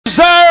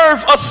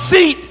a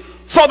seat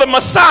for the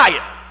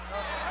Messiah.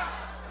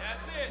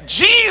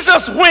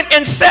 Jesus went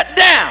and sat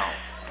down,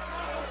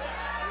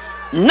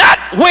 not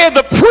where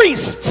the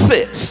priest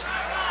sits,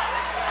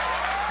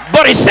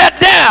 but he sat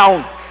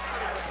down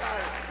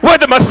where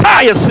the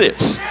Messiah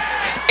sits.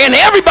 And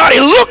everybody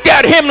looked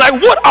at him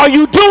like, what are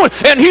you doing?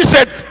 And he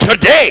said,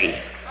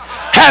 today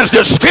has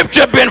the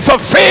scripture been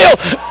fulfilled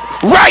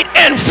right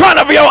in front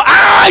of your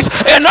eyes.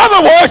 In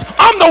other words,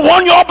 I'm the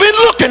one y'all been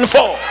looking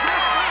for.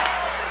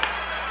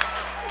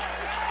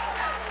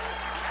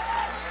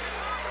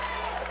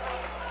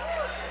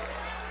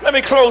 Let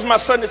me close my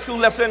Sunday school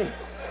lesson.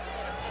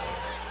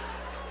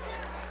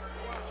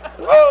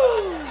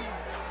 Woo.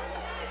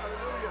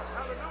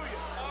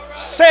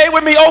 Say it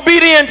with me,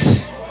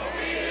 obedience.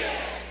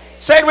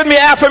 Say it with me,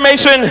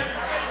 affirmation.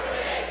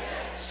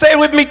 Say it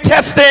with me,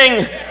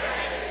 testing.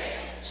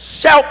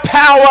 Shout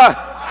power.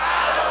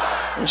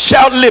 And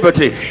shout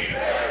liberty.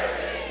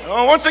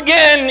 Once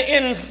again,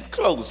 in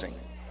closing,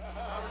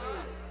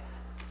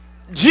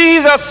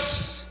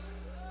 Jesus,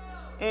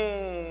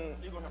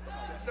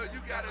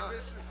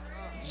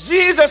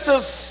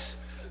 Jesus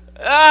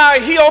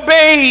he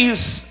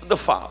obeys the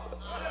Father.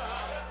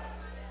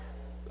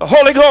 The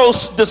Holy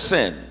Ghost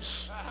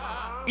descends.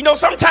 You know,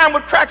 sometimes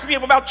what cracks me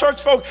up about church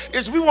folk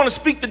is we want to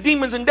speak to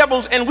demons and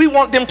devils and we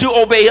want them to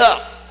obey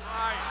us.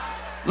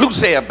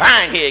 Loose here,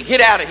 bind here, get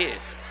out of here.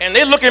 And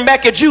they're looking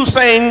back at you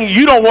saying,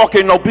 you don't walk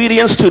in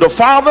obedience to the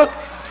Father.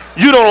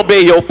 You don't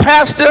obey your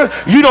pastor.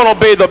 You don't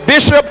obey the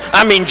bishop.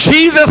 I mean,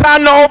 Jesus, I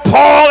know.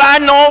 Paul, I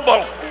know.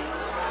 But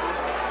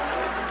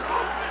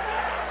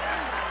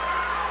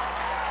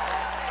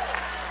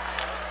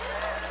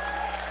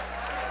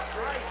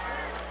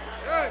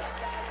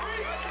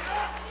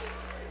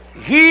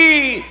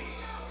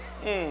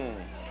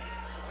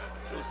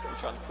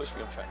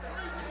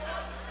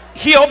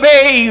he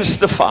obeys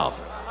the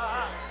Father.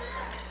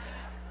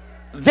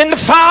 Then the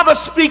Father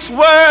speaks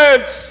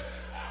words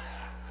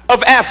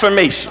of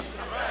affirmation.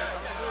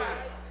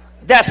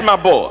 That's my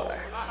boy,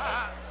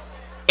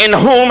 in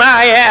whom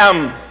I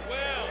am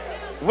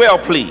well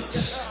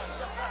pleased.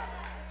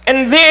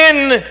 And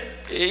then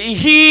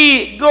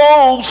he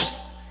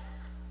goes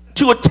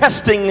to a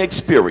testing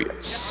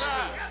experience.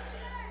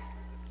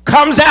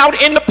 Comes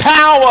out in the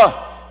power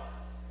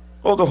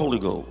of the Holy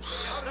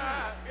Ghost.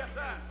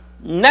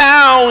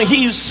 Now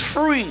he's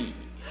free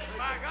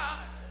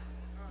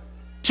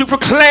to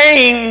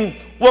proclaim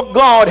what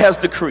God has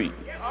decreed.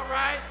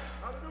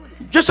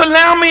 Just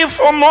allow me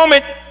for a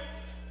moment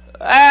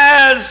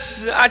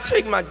as I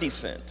take my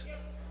descent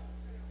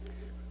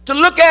to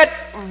look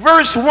at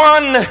verse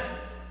 1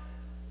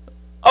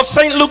 of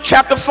St. Luke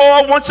chapter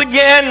 4 once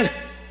again,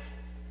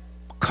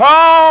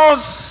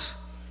 because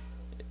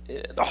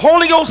the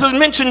Holy Ghost is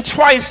mentioned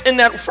twice in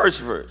that first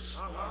verse.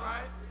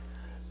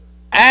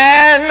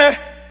 And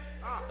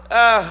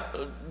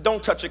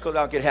don't touch it because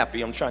I'll get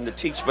happy. I'm trying to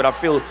teach, but I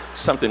feel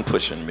something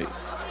pushing me.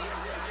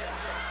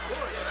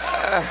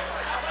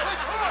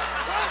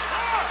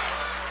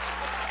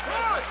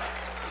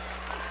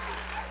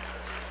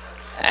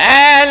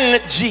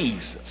 And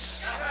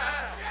Jesus,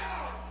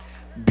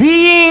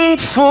 being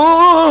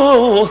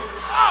full of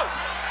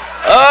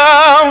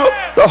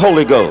the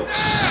Holy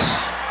Ghost,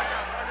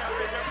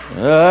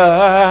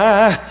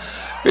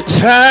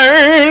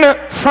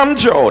 returned from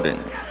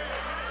Jordan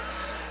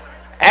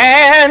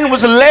and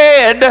was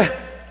led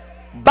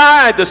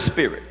by the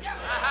Spirit.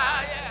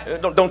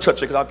 Don't touch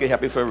it because I'll get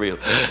happy for real.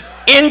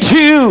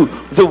 Into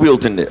the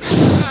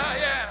wilderness.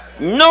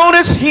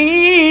 Notice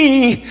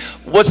he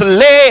was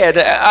led.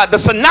 The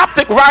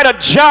synoptic writer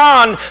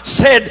John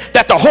said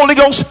that the Holy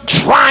Ghost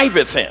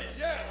driveth him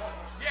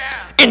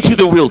into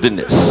the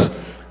wilderness.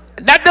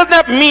 That does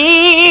not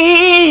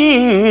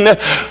mean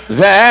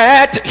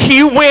that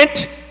he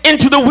went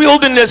into the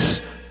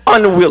wilderness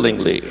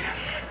unwillingly.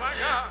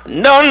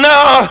 No,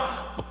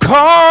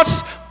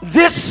 because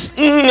this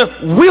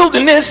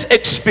wilderness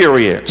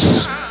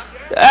experience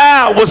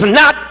was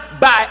not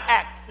by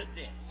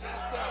accident.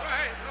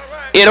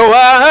 It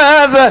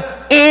was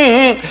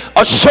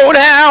a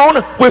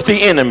showdown with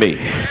the enemy.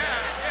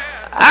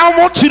 I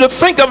want you to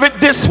think of it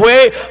this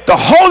way. The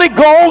Holy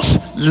Ghost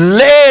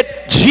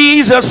led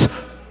Jesus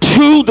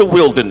to the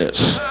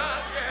wilderness.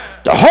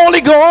 The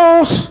Holy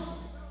Ghost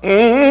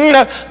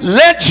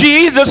led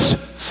Jesus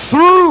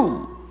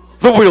through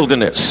the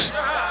wilderness.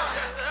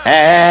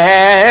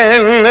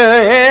 And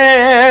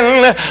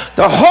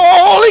the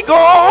Holy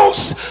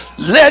Ghost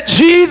led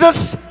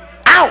Jesus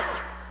out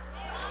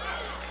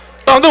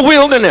of the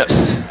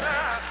wilderness.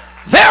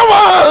 There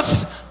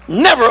was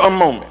never a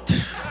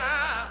moment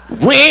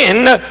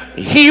when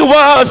he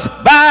was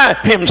by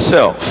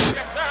himself.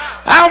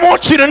 I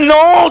want you to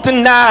know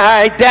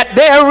tonight that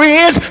there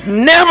is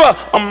never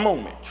a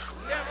moment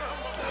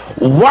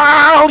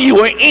while you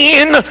are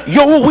in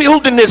your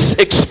wilderness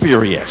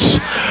experience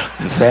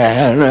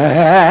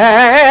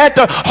that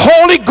the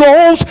Holy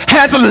Ghost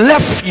has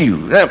left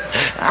you.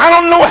 I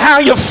don't know how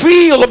you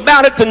feel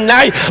about it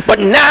tonight, but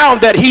now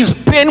that he's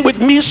been with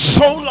me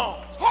so long,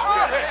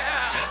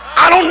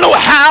 I don't know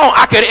how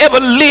I could ever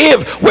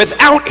live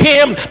without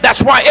him.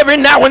 That's why every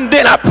now and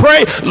then I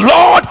pray,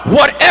 Lord,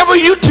 whatever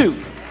you do,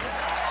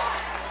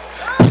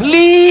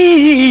 please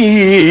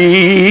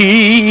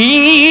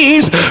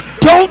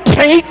don't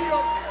take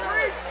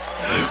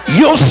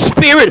your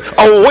spirit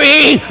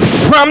away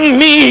from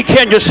me.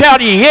 Can you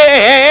shout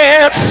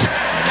yes?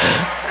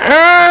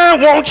 I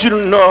want you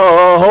to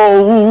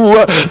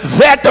know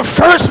that the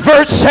first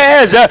verse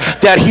says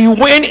that he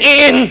went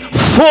in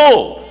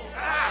full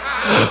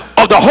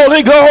of the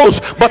Holy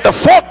Ghost, but the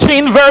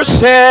 14th verse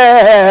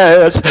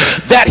says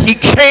that he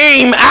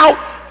came out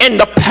in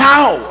the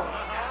power.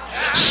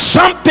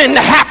 Something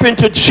happened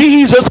to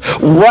Jesus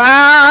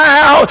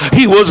while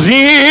he was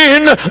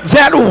in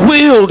that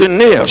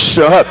wilderness.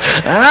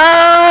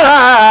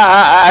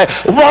 I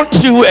want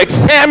to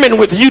examine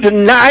with you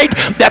tonight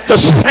that the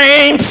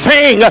same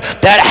thing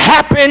that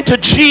happened to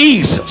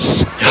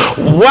Jesus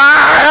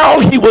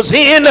while he was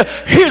in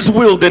his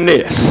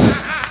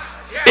wilderness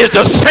is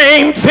the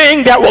same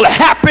thing that will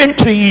happen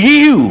to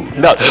you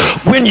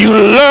when you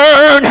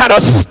learn how to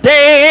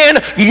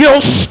stand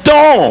your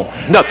storm,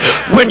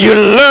 when you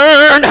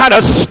learn how to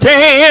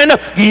stand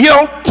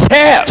your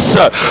test,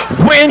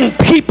 when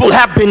people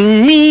have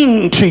been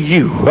mean to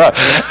you,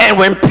 and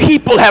when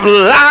people have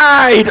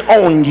lied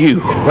on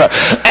you,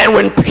 and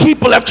when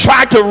people have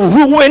tried to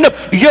ruin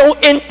your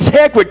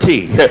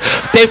integrity.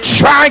 They've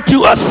tried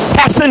to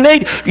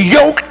assassinate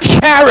your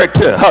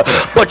character,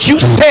 but you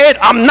said,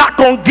 I'm not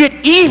going to get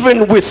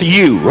even with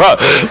you,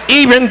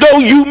 even though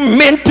you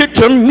meant it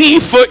to me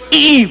for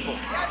evil.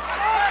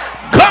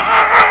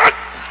 God,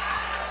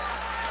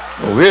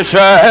 I wish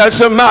I had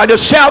somebody to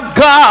shout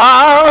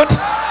God.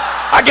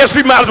 I guess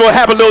we might as well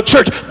have a little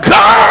church.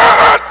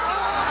 God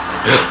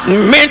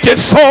meant it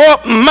for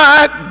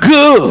my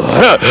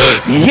good.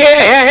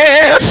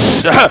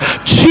 Yes,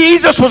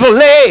 Jesus was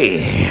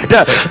laid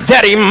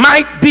that he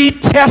might be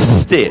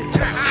tested.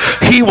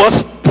 He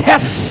was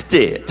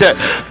tested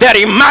that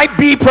he might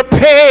be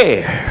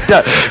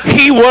prepared.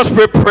 He was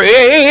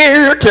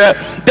prepared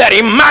that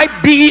he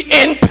might be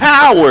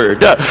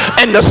empowered.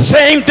 And the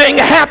same thing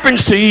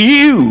happens to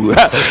you.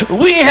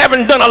 We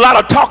haven't done a lot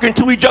of talking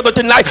to each other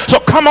tonight, so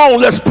come on,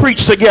 let's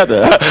preach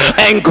together.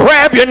 And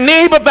grab your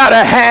neighbor by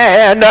the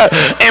hand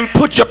and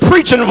put your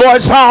preaching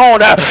voice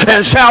on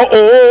and shout,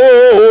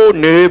 oh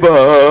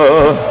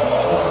neighbor,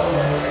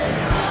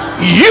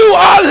 you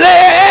are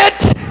led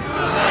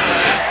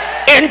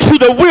into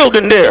the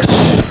wilderness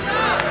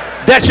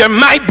that you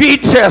might be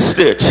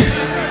tested.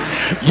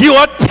 You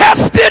are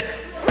tested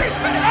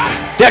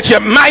that you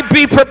might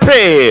be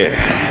prepared.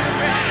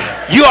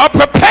 You are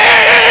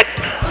prepared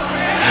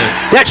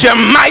that you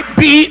might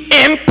be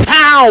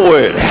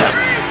empowered.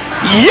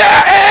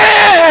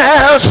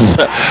 Yes,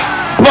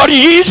 but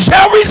ye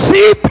shall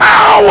receive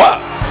power.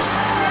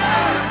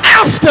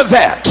 After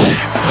that,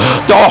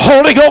 the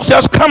Holy Ghost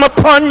has come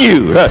upon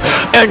you,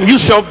 and you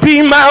shall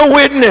be my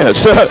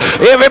witness.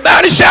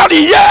 Everybody shout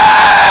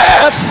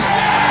yes.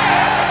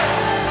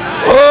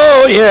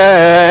 Oh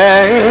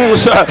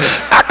yes.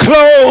 I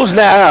close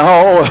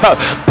now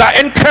by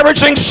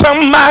encouraging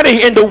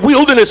somebody in the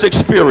wilderness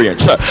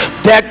experience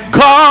that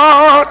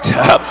God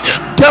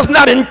does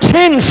not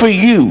intend for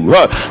you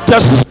to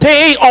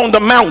stay on the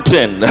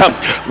mountain.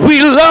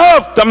 We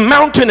love the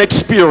mountain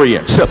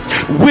experience.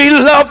 We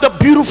love the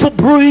beautiful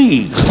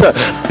breeze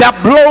that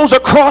blows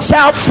across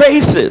our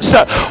faces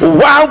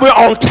while we're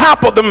on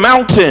top of the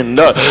mountain.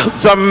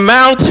 The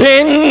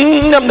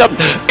mountain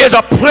is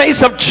a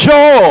place of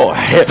joy.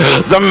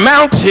 The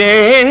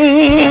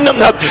mountain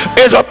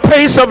is a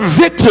place of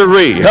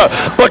victory,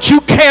 but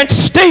you can't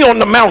stay on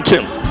the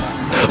mountain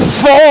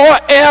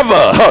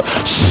forever.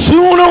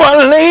 Sooner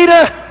or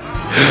later,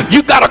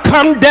 you got to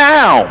come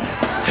down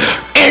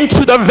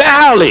into the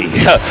valley,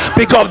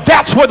 because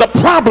that's where the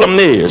problem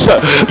is.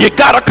 You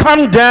got to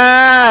come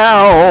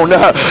down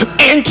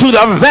into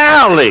the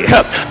valley,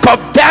 because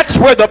that's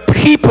where the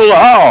people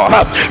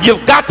are.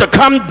 You've got to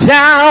come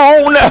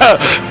down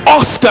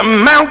off the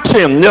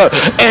mountain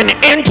and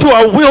into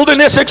a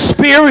wilderness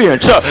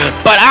experience.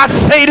 But I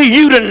say to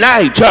you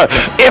tonight,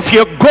 if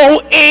you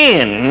go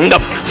in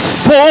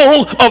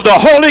full of the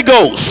Holy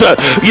Ghost,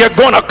 you're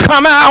going to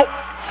come out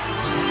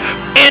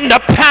in the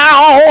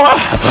power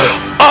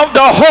of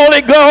the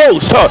Holy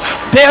Ghost.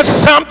 There's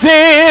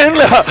something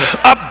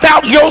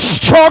about your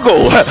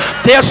struggle.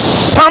 There's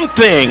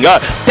something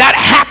that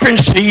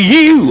happens to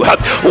you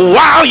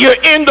while you're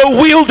in the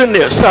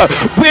wilderness.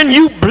 When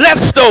you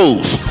bless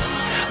those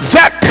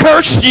that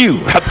curse you,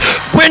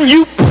 when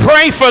you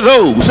pray for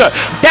those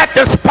that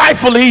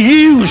despitefully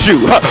use you.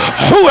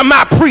 Who am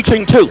I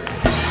preaching to?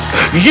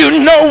 You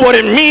know what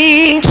it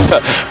means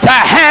to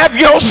have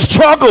your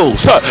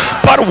struggles,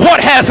 but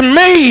what has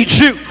made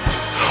you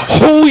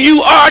who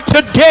you are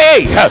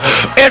today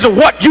is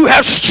what you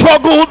have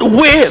struggled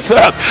with.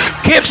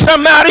 Give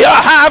somebody a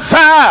high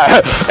five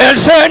and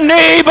say,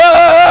 neighbor,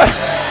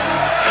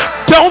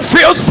 don't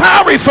feel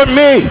sorry for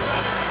me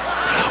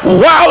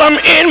while I'm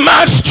in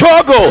my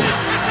struggle.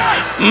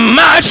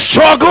 My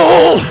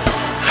struggle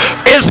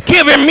is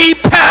giving me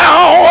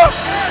power.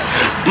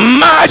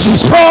 My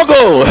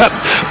struggle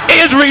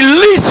is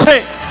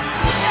releasing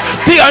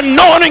the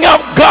anointing of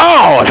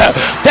God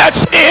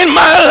that's in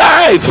my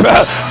life.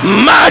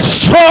 My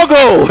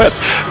struggle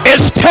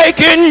is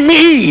taking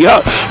me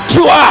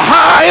to a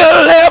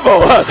higher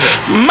level.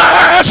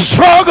 My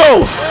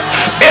struggle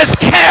is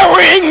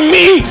carrying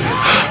me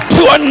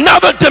to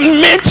another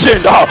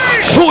dimension.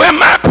 Who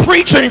am I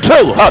preaching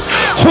to?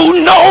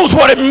 Who knows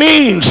what it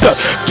means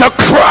to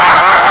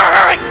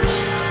cry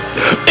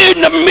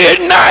in the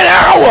midnight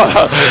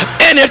hour,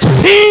 and it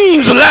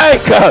seems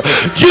like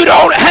you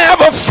don't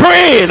have a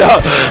friend,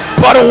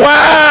 but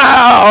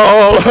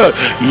wow,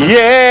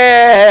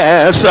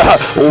 yes,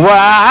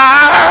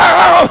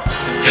 wow,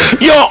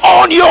 you're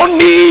on your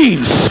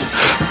knees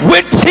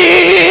with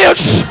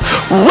tears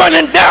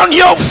running down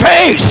your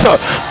face.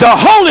 The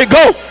Holy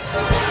Ghost.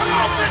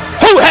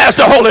 Who has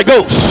the Holy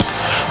Ghost?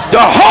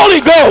 The Holy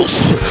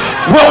Ghost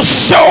will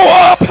show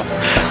up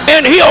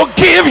and he'll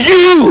give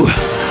you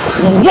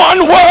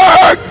one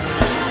word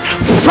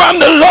from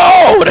the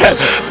Lord.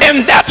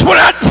 And that's when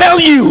I tell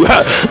you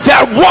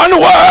that one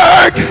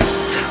word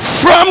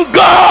from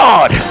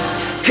God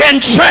can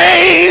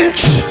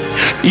change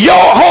your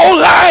whole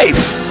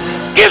life.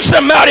 Give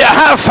somebody a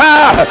high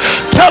five.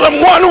 Tell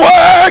them one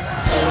word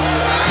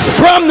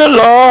from the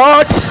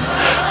Lord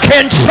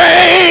can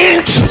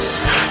change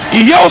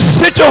your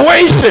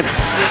situation.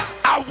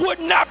 I would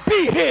not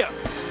be here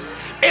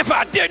if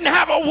I didn't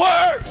have a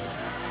word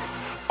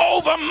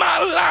over my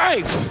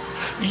life.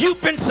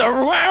 You've been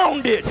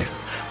surrounded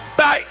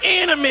by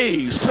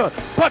enemies,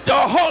 but the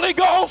Holy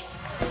Ghost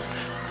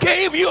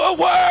gave you a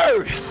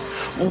word.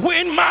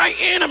 When my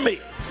enemy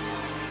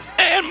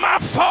and my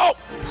fault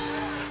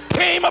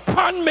came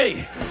upon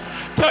me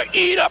to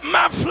eat up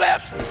my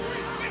flesh,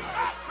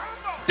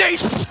 they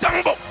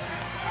stumbled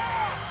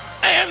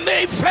and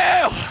they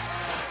fell.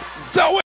 So